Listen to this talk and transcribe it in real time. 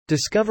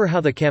Discover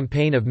how the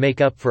campaign of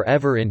Make Up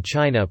Forever in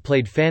China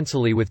played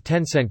fancily with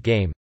Tencent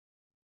Game.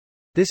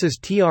 This is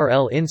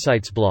TRL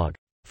Insights blog,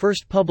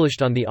 first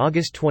published on the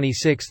August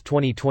 26,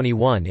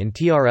 2021 in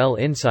TRL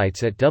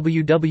Insights at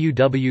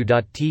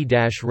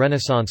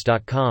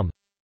www.t-renaissance.com.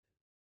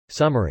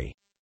 Summary.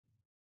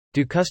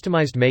 Do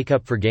customized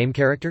makeup for game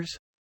characters?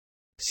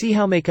 See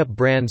how makeup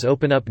brands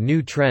open up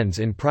new trends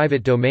in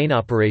private domain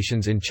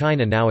operations in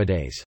China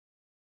nowadays.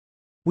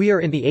 We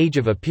are in the age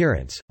of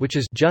appearance, which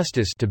is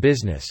justice to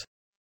business.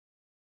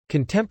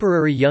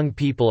 Contemporary young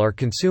people are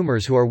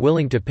consumers who are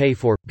willing to pay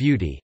for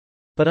beauty.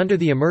 But under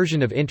the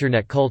immersion of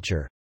internet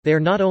culture, they are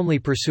not only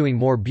pursuing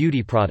more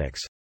beauty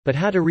products, but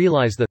how to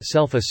realize the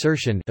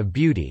self-assertion of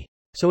beauty,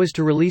 so as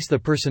to release the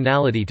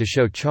personality to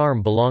show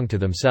charm belong to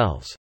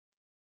themselves.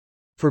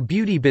 For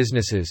beauty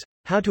businesses,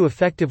 how to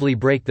effectively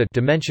break the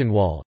dimension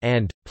wall,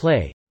 and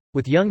play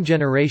with young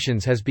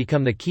generations has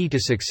become the key to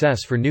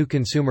success for new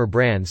consumer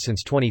brands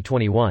since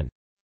 2021.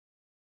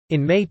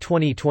 In May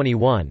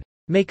 2021,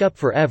 Make Up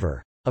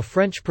Forever, a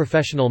French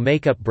professional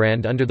makeup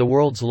brand under the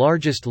world's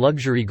largest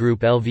luxury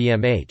group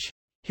LVMH,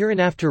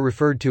 hereinafter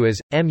referred to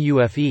as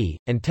MUFE,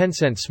 and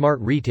Tencent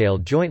Smart Retail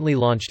jointly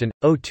launched an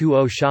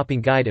O2O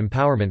shopping guide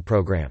empowerment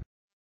program.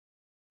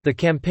 The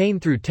campaign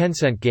through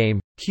Tencent Game,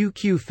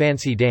 QQ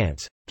Fancy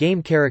Dance,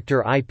 Game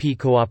Character IP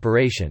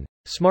Cooperation,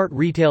 Smart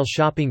Retail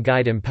Shopping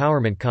Guide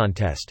Empowerment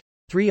Contest,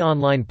 3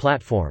 online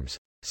platforms,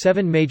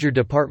 7 major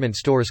department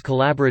stores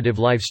collaborative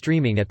live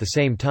streaming at the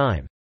same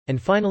time, and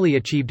finally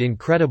achieved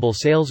incredible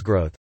sales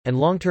growth, and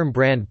long-term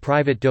brand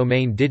private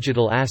domain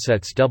digital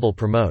assets double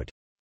promote.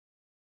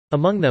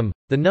 Among them,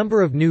 the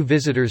number of new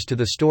visitors to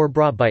the store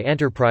brought by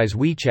Enterprise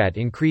WeChat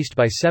increased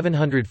by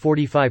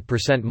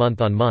 745%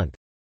 month-on-month,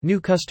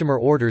 new customer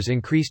orders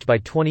increased by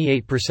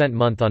 28%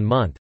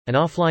 month-on-month, and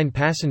offline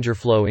passenger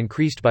flow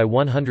increased by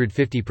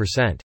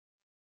 150%.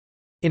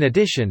 In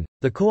addition,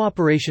 the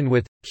cooperation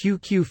with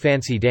QQ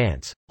Fancy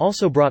Dance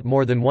also brought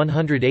more than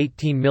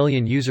 118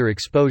 million user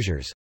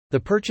exposures. The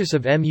purchase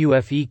of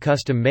MUFE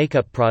custom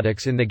makeup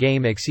products in the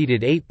game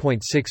exceeded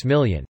 8.6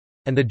 million,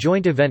 and the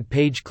joint event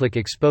page click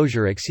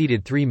exposure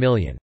exceeded 3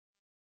 million.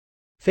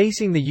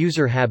 Facing the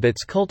user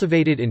habits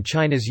cultivated in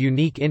China's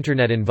unique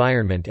internet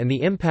environment and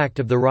the impact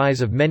of the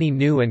rise of many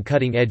new and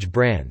cutting-edge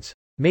brands,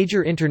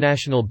 major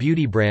international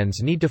beauty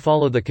brands need to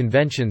follow the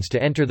conventions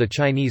to enter the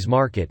Chinese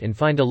market and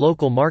find a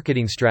local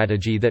marketing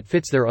strategy that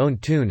fits their own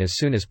tune as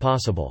soon as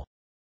possible.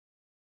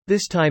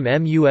 This time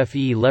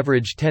MUFE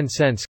leveraged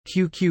Tencent's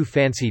QQ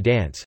Fancy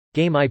Dance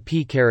game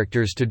IP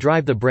characters to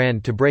drive the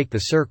brand to break the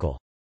circle,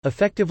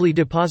 effectively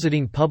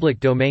depositing public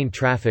domain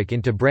traffic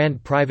into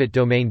brand private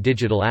domain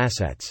digital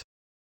assets.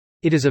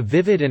 It is a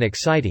vivid and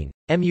exciting,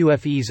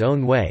 MUFE's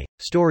own way,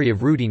 story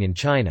of rooting in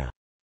China.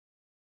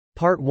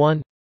 Part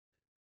 1.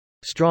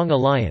 Strong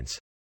Alliance.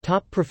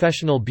 Top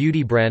professional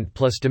beauty brand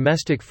plus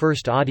domestic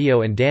first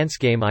audio and dance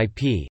game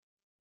IP.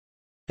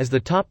 As the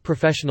top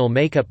professional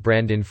makeup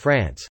brand in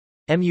France,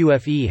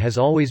 MUFE has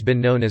always been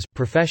known as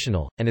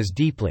professional, and is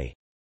deeply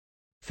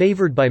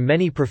favored by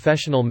many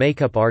professional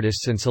makeup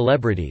artists and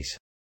celebrities.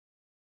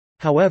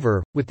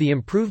 However, with the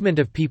improvement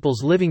of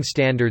people's living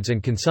standards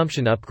and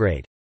consumption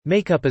upgrade,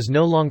 makeup is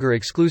no longer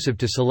exclusive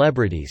to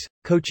celebrities,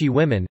 coachy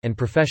women, and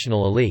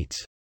professional elites.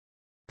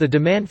 The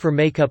demand for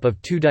makeup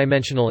of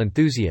two-dimensional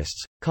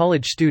enthusiasts,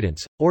 college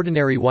students,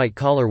 ordinary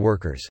white-collar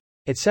workers,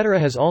 etc.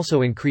 has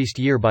also increased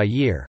year by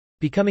year,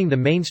 becoming the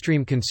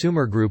mainstream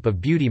consumer group of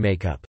beauty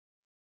makeup.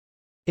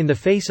 In the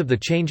face of the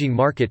changing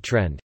market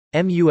trend,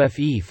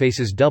 MUFE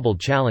faces double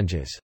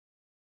challenges.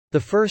 The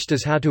first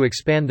is how to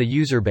expand the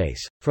user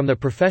base, from the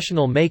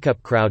professional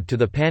makeup crowd to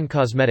the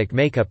pan-cosmetic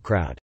makeup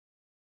crowd.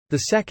 The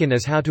second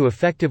is how to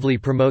effectively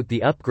promote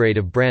the upgrade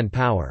of brand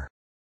power.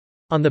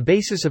 On the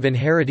basis of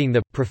inheriting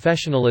the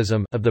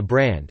professionalism of the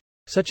brand,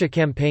 such a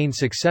campaign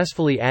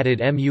successfully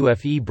added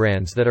MUFE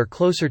brands that are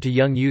closer to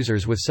young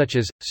users with such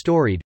as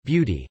storied,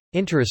 beauty,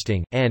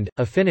 interesting, and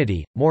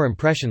affinity, more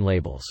impression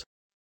labels.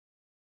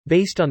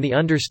 Based on the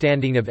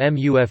understanding of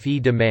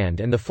MUFE demand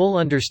and the full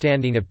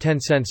understanding of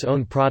Tencent's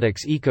own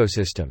products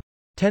ecosystem,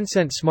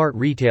 Tencent Smart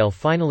Retail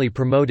finally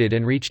promoted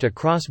and reached a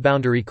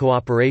cross-boundary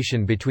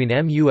cooperation between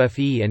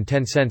MUFE and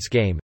Tencent's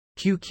game,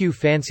 QQ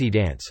Fancy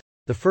Dance,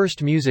 the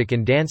first music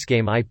and dance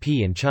game IP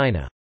in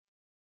China.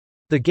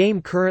 The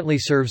game currently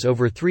serves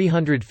over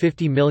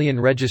 350 million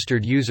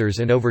registered users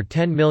and over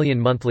 10 million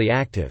monthly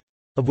active,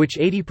 of which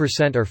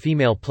 80% are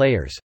female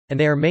players, and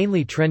they are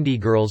mainly trendy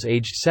girls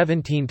aged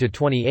 17 to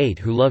 28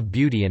 who love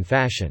beauty and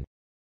fashion.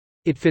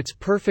 It fits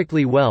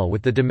perfectly well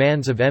with the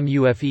demands of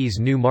MUFE's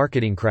new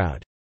marketing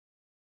crowd.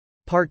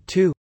 Part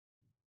 2.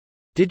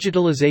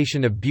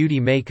 Digitalization of beauty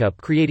makeup.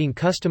 Creating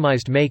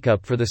customized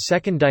makeup for the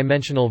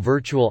second-dimensional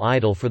virtual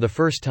idol for the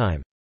first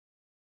time.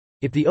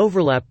 If the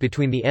overlap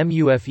between the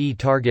MUFE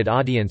target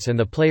audience and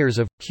the players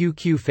of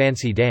QQ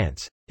Fancy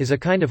Dance is a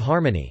kind of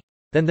harmony,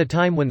 then the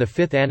time when the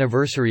 5th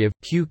anniversary of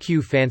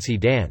QQ Fancy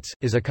Dance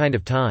is a kind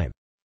of time.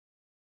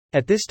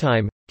 At this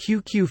time,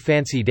 QQ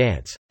Fancy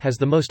Dance has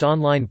the most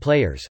online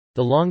players,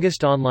 the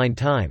longest online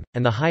time,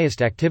 and the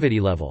highest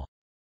activity level.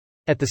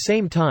 At the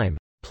same time,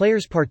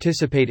 players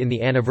participate in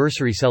the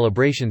Anniversary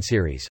Celebration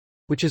series,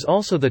 which is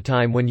also the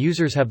time when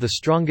users have the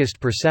strongest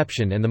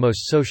perception and the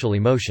most social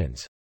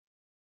emotions.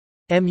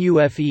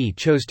 MUFE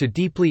chose to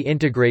deeply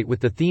integrate with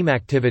the theme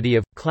activity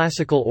of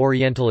classical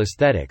Oriental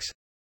aesthetics,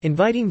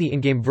 inviting the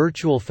in-game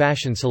virtual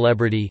fashion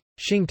celebrity,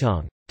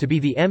 Xingtong, to be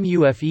the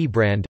MUFE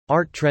brand,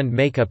 art trend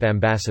makeup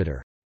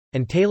ambassador,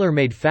 and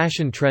tailor-made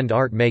fashion trend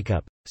art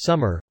makeup,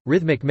 summer,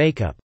 rhythmic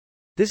makeup.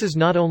 This is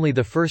not only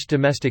the first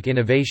domestic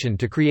innovation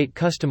to create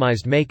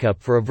customized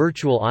makeup for a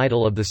virtual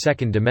idol of the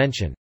second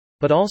dimension,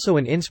 but also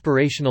an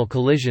inspirational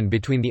collision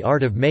between the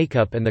art of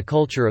makeup and the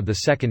culture of the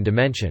second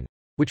dimension,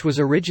 which was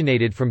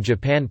originated from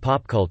Japan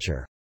pop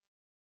culture.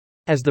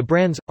 As the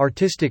brand's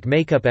artistic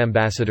makeup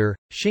ambassador,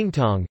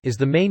 Xingtong is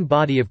the main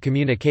body of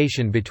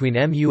communication between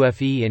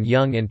MUFE and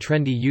young and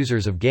trendy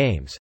users of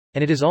games,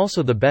 and it is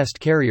also the best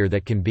carrier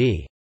that can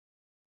be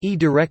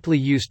directly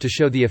used to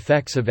show the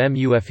effects of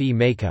MUFE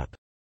makeup.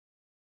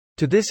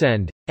 To this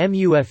end,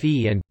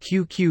 MUFE and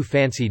QQ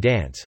Fancy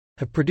Dance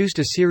have produced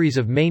a series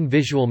of main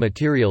visual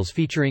materials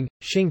featuring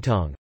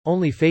Xingtong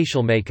only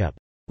facial makeup,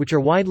 which are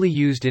widely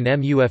used in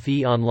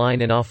MUFE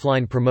online and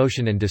offline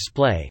promotion and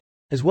display,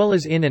 as well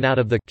as in and out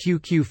of the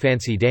QQ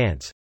Fancy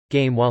Dance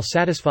game, while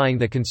satisfying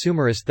the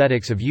consumer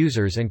aesthetics of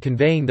users and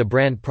conveying the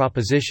brand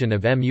proposition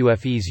of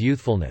MUFE's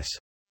youthfulness.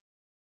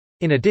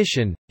 In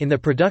addition, in the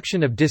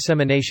production of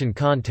dissemination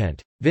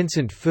content,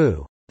 Vincent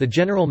Fu, the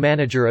general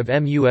manager of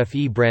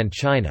MUFE brand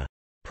China,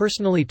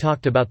 personally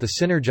talked about the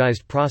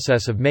synergized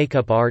process of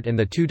makeup art and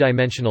the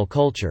two-dimensional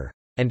culture,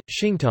 and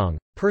Xingtong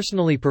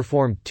personally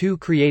performed 2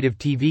 creative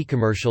TV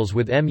commercials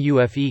with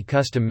MUFE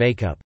custom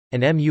makeup,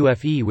 and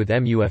MUFE with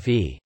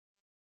MUFE.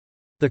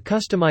 The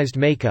customized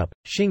makeup,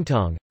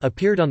 Xingtong,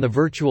 appeared on the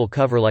virtual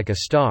cover like a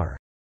star,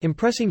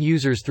 impressing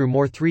users through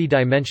more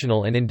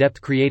 3-dimensional and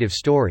in-depth creative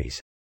stories,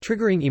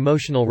 triggering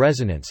emotional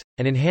resonance,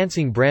 and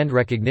enhancing brand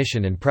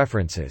recognition and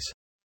preferences.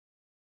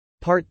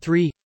 Part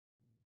 3.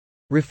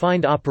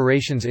 Refined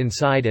operations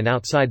inside and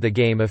outside the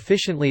game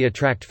efficiently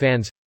attract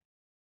fans.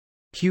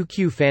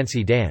 QQ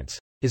Fancy Dance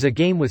is a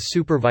game with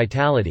super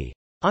vitality,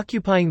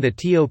 occupying the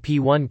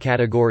top1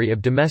 category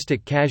of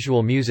domestic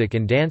casual music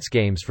and dance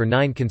games for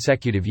 9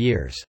 consecutive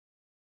years.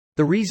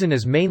 The reason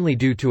is mainly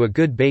due to a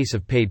good base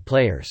of paid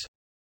players.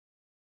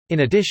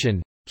 In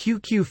addition,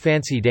 QQ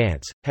Fancy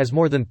Dance has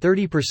more than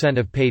 30%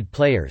 of paid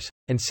players,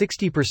 and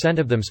 60%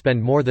 of them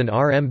spend more than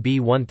RMB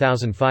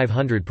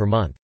 1,500 per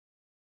month.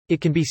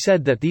 It can be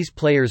said that these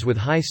players with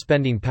high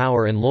spending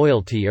power and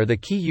loyalty are the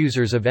key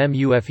users of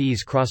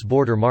MUFE's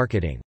cross-border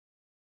marketing.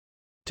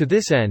 To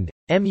this end,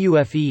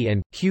 MUFE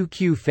and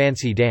QQ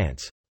Fancy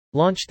Dance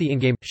launched the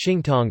in-game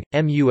Xingtong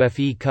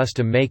MUFE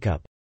custom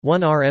makeup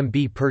 1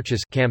 RMB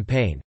purchase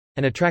campaign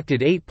and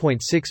attracted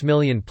 8.6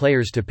 million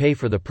players to pay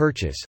for the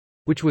purchase,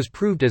 which was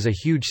proved as a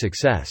huge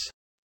success.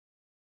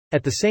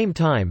 At the same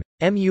time,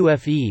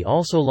 MUFE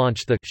also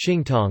launched the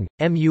Xingtong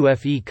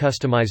MUFE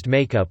customized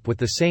makeup with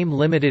the same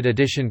limited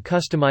edition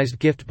customized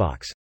gift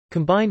box,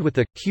 combined with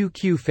the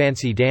QQ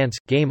Fancy Dance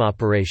game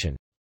operation,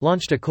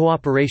 launched a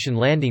cooperation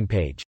landing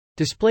page,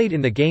 displayed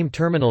in the Game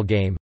Terminal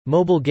Game,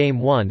 Mobile Game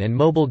 1 and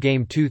Mobile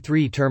Game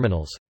 2-3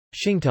 terminals.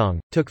 Xingtong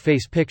took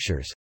face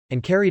pictures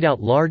and carried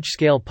out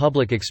large-scale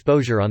public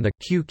exposure on the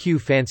QQ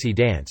Fancy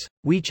Dance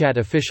WeChat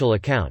official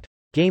account,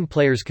 game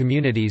players'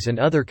 communities and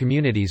other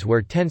communities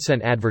where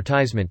Tencent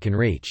advertisement can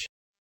reach.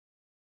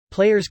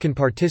 Players can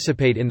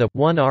participate in the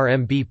 1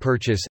 RMB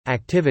purchase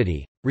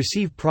activity,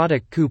 receive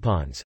product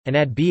coupons, and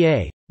add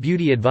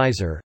Beauty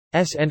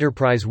Advisor's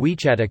enterprise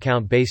WeChat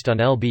account based on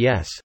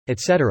LBS,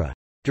 etc.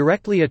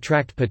 Directly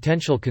attract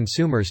potential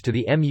consumers to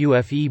the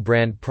MUFE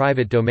brand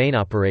private domain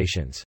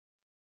operations.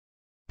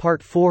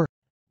 Part 4.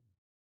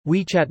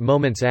 WeChat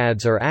Moments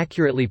ads are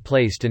accurately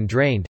placed and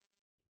drained.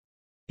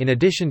 In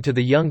addition to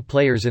the young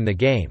players in the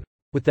game,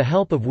 with the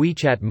help of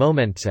WeChat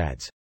Moments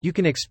ads, you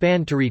can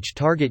expand to reach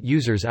target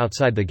users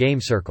outside the game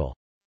circle.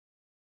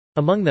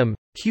 Among them,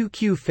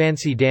 QQ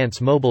Fancy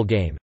Dance mobile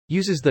game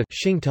uses the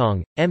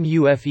Xingtong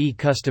MUFE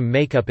custom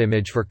makeup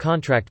image for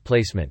contract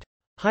placement,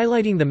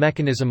 highlighting the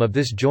mechanism of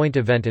this joint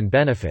event and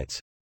benefits.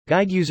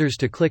 Guide users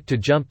to click to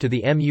jump to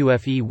the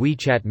MUFE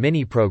WeChat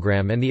mini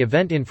program, and the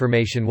event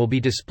information will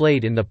be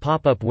displayed in the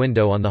pop-up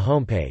window on the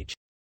homepage.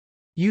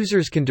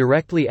 Users can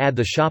directly add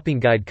the shopping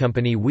guide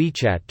company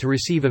WeChat to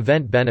receive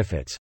event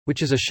benefits,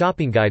 which is a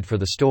shopping guide for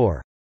the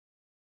store.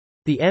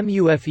 The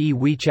MUFE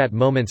WeChat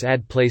Moments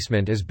ad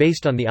placement is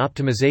based on the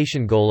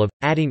optimization goal of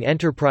adding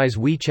enterprise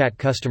WeChat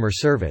customer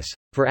service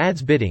for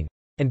ads bidding,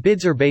 and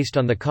bids are based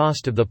on the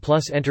cost of the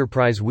Plus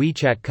enterprise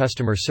WeChat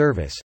customer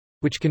service,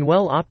 which can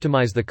well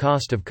optimize the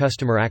cost of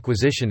customer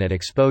acquisition at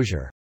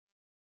exposure.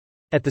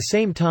 At the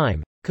same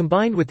time,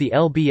 combined with the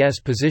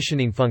LBS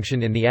positioning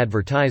function in the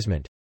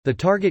advertisement, the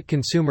target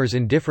consumers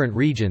in different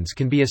regions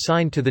can be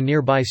assigned to the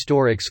nearby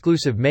store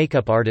exclusive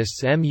makeup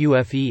artist's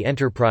MUFE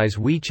Enterprise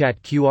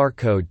WeChat QR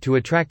code to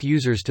attract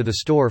users to the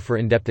store for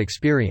in-depth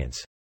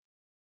experience.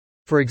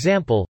 For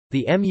example,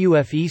 the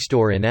MUFE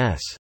store in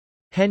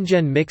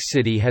Shenzhen Mix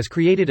City has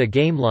created a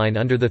game line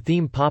under the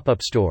theme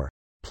pop-up store,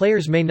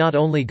 Players may not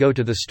only go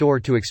to the store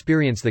to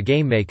experience the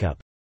game makeup,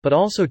 but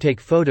also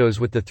take photos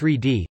with the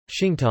 3D,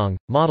 Xingtong,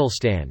 model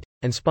stand,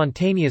 and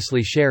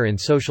spontaneously share in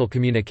social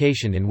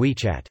communication in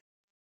WeChat.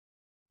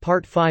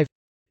 Part 5.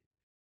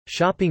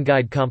 Shopping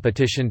guide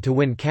competition to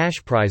win cash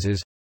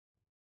prizes.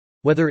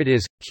 Whether it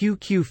is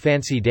QQ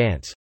Fancy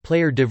Dance,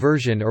 player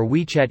diversion or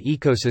WeChat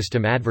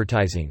ecosystem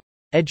advertising,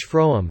 Edge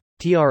Froem,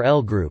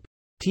 TRL Group,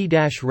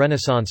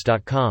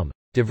 t-renaissance.com,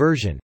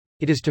 diversion.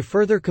 It is to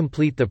further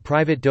complete the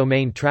private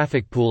domain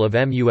traffic pool of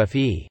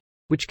MUFE,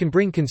 which can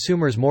bring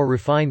consumers more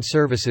refined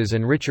services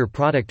and richer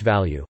product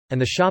value,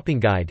 and the shopping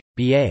guide,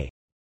 BA.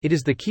 It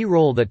is the key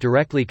role that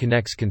directly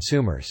connects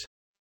consumers.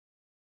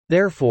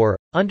 Therefore,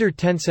 under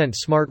Tencent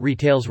Smart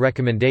Retail's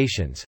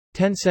recommendations,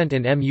 Tencent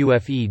and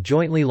MUFE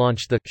jointly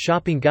launched the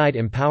Shopping Guide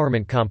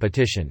Empowerment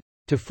Competition,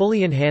 to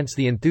fully enhance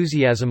the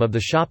enthusiasm of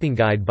the shopping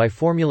guide by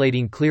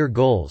formulating clear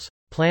goals,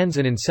 plans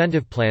and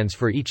incentive plans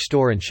for each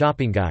store and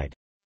shopping guide.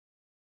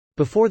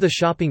 Before the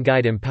Shopping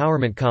Guide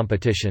Empowerment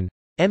Competition,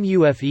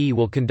 MUFE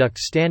will conduct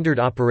Standard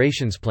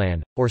Operations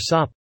Plan, or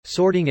SOP,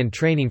 sorting and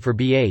training for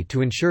BA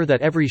to ensure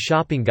that every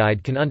shopping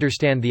guide can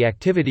understand the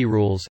activity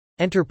rules,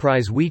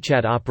 enterprise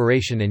WeChat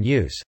operation and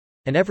use,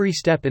 and every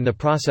step in the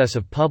process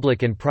of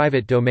public and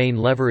private domain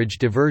leverage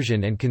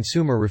diversion and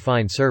consumer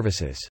refined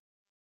services.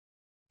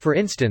 For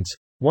instance,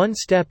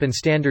 one-step and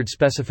standard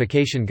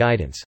specification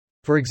guidance.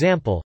 For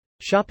example,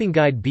 Shopping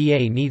Guide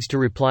BA needs to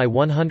reply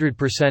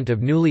 100%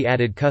 of newly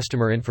added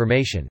customer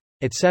information,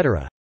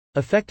 etc.,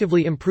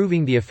 effectively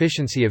improving the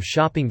efficiency of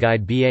Shopping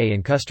Guide BA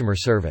and customer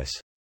service.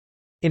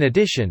 In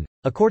addition,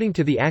 according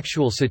to the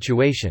actual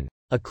situation,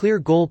 a clear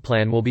goal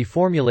plan will be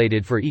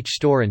formulated for each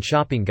store and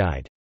shopping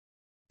guide.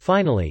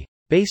 Finally,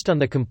 based on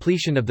the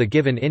completion of the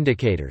given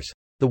indicators,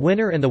 the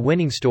winner and the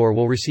winning store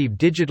will receive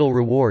digital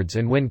rewards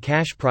and win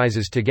cash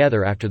prizes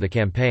together after the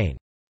campaign.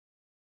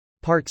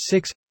 Part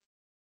 6.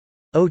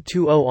 020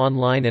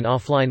 Online and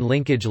offline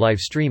linkage live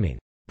streaming,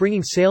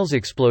 bringing sales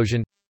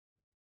explosion.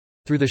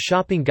 Through the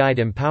Shopping Guide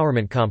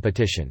Empowerment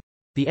Competition,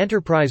 the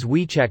enterprise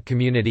WeChat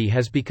community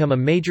has become a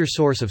major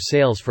source of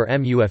sales for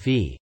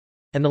MUFE.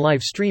 And the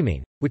live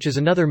streaming, which is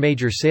another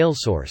major sales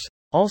source,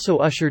 also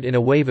ushered in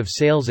a wave of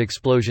sales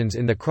explosions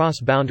in the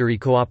cross-boundary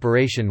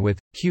cooperation with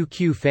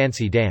QQ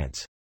Fancy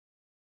Dance.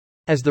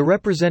 As the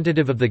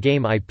representative of the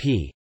game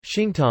IP,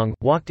 Xingtong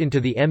walked into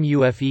the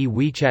MUFE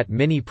WeChat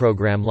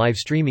mini-program live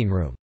streaming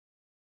room.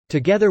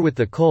 Together with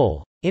the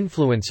Cole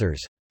influencers,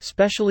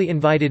 specially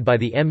invited by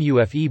the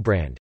MUFE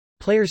brand,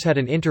 players had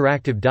an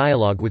interactive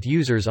dialogue with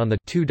users on the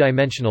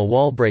two-dimensional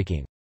wall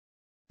breaking.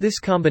 This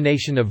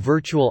combination of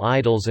virtual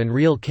idols and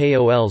real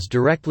KOLs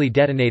directly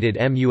detonated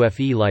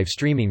MUFE live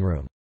streaming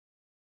room.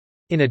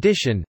 In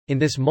addition, in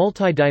this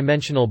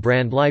multi-dimensional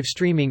brand live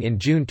streaming in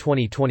June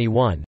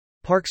 2021,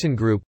 Parkson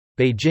Group,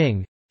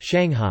 Beijing,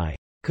 Shanghai,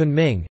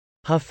 Kunming,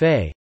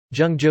 Hefei,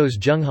 Zhengzhou's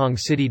Zhenghong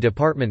City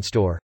Department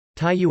Store,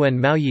 Taiyuan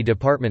Maoyi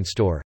Department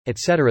Store,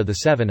 etc. The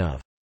 7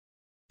 of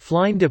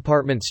Flying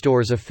department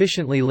stores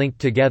efficiently linked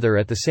together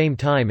at the same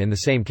time in the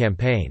same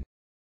campaign.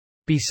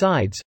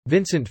 Besides,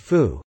 Vincent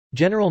Fu,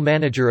 general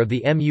manager of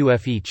the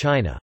MUFE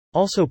China,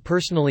 also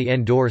personally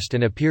endorsed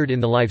and appeared in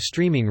the live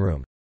streaming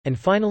room, and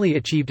finally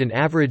achieved an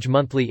average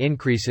monthly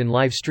increase in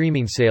live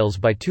streaming sales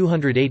by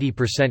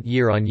 280%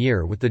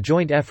 year-on-year with the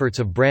joint efforts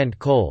of Brand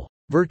Cole,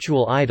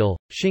 Virtual Idol,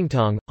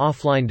 Xingtong,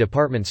 offline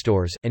department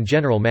stores, and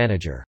general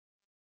manager.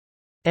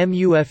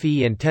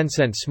 MUFE and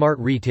Tencent Smart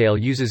Retail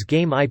uses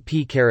game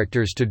IP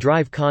characters to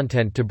drive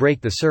content to break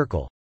the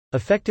circle,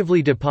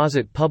 effectively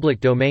deposit public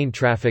domain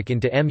traffic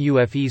into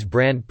MUFE's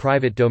brand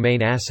private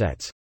domain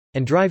assets,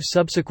 and drive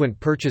subsequent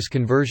purchase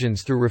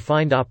conversions through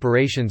refined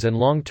operations and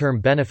long-term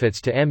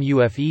benefits to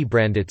MUFE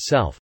brand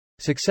itself,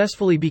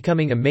 successfully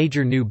becoming a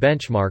major new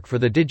benchmark for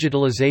the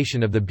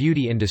digitalization of the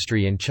beauty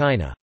industry in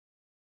China.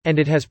 And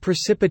it has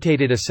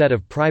precipitated a set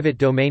of private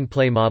domain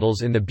play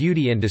models in the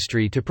beauty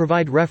industry to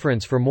provide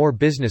reference for more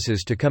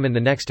businesses to come in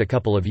the next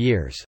couple of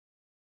years.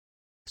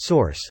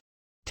 Source: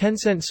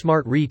 Tencent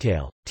Smart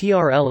Retail,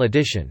 TRL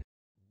edition.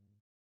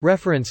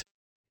 Reference: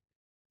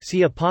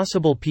 See a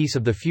possible piece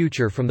of the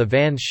future from the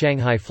Vans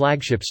Shanghai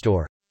flagship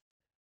store.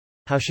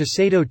 How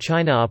Shiseido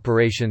China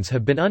operations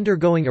have been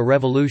undergoing a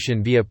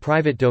revolution via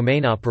private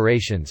domain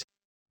operations.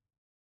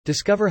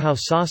 Discover how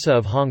Sasa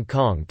of Hong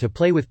Kong to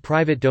play with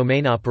private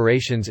domain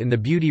operations in the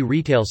beauty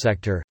retail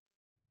sector.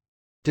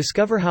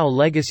 Discover how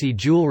legacy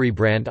jewelry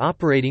brand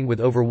operating with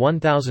over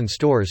 1,000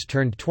 stores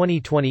turned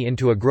 2020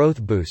 into a growth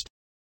boost.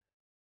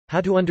 How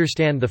to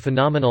understand the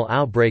phenomenal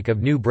outbreak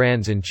of new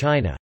brands in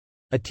China.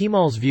 A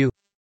Tmall's view.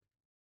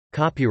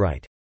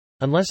 Copyright.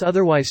 Unless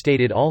otherwise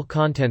stated, all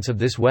contents of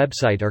this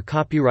website are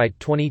copyright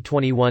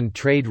 2021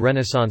 Trade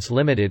Renaissance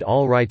Limited,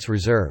 all rights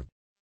reserved.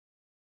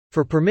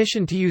 For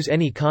permission to use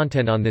any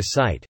content on this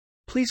site,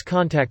 please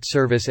contact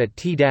service at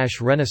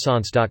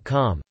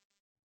t-renaissance.com.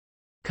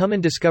 Come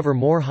and discover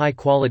more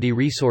high-quality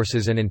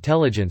resources and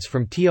intelligence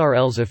from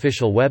TRL's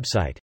official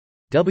website,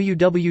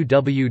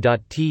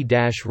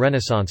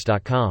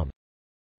 www.t-renaissance.com.